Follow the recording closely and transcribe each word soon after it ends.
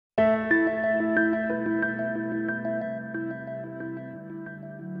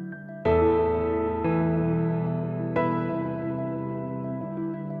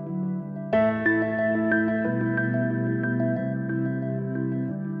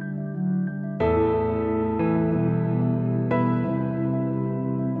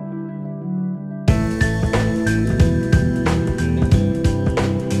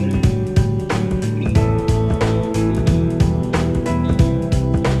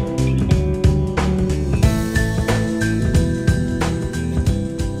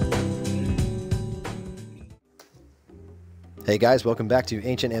Hey guys, welcome back to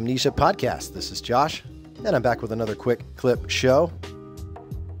Ancient Amnesia Podcast. This is Josh, and I'm back with another quick clip show.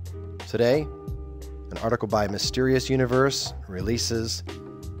 Today, an article by Mysterious Universe releases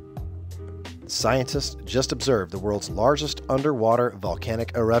scientists just observed the world's largest underwater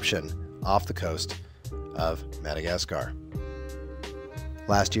volcanic eruption off the coast of Madagascar.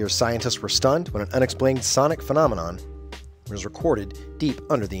 Last year, scientists were stunned when an unexplained sonic phenomenon was recorded deep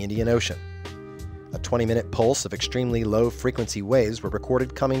under the Indian Ocean. A 20-minute pulse of extremely low-frequency waves were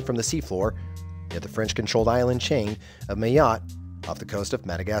recorded coming from the seafloor near the French-controlled island chain of Mayotte off the coast of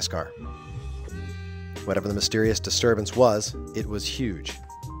Madagascar. Whatever the mysterious disturbance was, it was huge.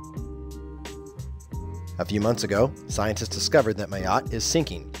 A few months ago, scientists discovered that Mayotte is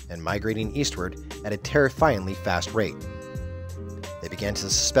sinking and migrating eastward at a terrifyingly fast rate. They began to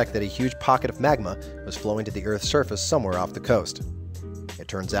suspect that a huge pocket of magma was flowing to the Earth's surface somewhere off the coast. It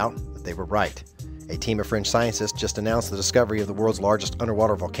turns out that they were right. A team of French scientists just announced the discovery of the world's largest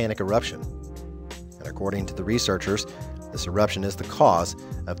underwater volcanic eruption. And according to the researchers, this eruption is the cause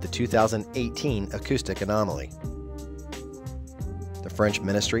of the 2018 acoustic anomaly. The French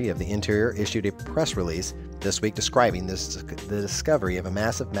Ministry of the Interior issued a press release this week describing the discovery of a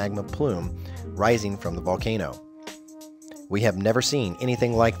massive magma plume rising from the volcano. "We have never seen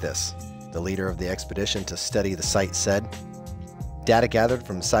anything like this," the leader of the expedition to study the site said. Data gathered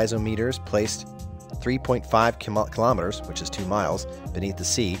from seismometers placed 3.5 kilometers, which is 2 miles, beneath the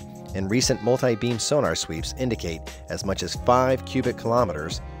sea, and recent multi-beam sonar sweeps indicate as much as 5 cubic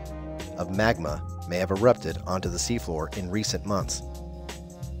kilometers of magma may have erupted onto the seafloor in recent months.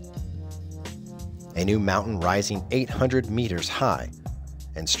 A new mountain rising 800 meters high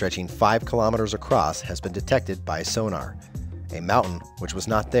and stretching 5 kilometers across has been detected by sonar, a mountain which was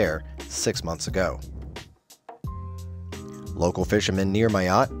not there 6 months ago. Local fishermen near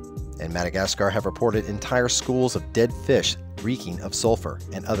Mayotte and Madagascar have reported entire schools of dead fish reeking of sulfur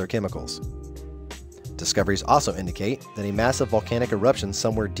and other chemicals. Discoveries also indicate that a massive volcanic eruption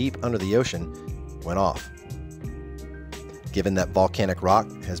somewhere deep under the ocean went off. Given that volcanic rock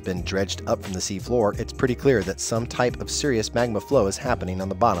has been dredged up from the seafloor, it's pretty clear that some type of serious magma flow is happening on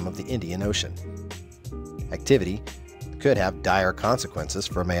the bottom of the Indian Ocean. Activity could have dire consequences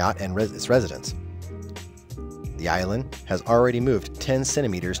for Mayotte and its residents. The island has already moved 10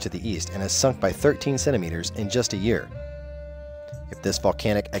 centimeters to the east and has sunk by 13 centimeters in just a year. If this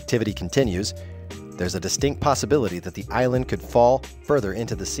volcanic activity continues, there's a distinct possibility that the island could fall further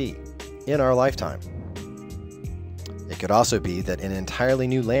into the sea in our lifetime. It could also be that an entirely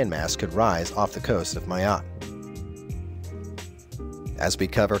new landmass could rise off the coast of Mayotte. As we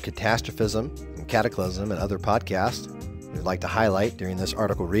cover catastrophism and cataclysm and other podcasts, we'd like to highlight during this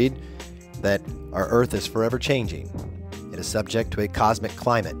article read that our Earth is forever changing. It is subject to a cosmic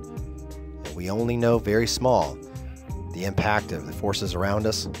climate, and we only know very small the impact of the forces around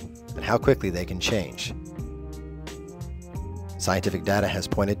us and how quickly they can change. Scientific data has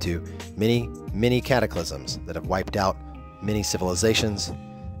pointed to many cataclysms that have wiped out many civilizations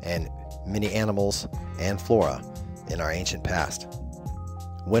and many animals and flora in our ancient past.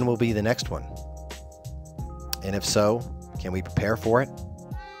 When will be the next one? And if so, can we prepare for it?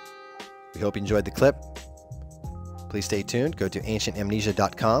 We hope you enjoyed the clip. Please stay tuned. Go to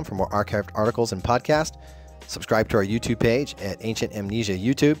ancientamnesia.com for more archived articles and podcasts. Subscribe to our YouTube page at Ancient Amnesia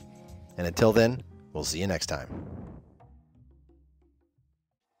YouTube. And until then, we'll see you next time.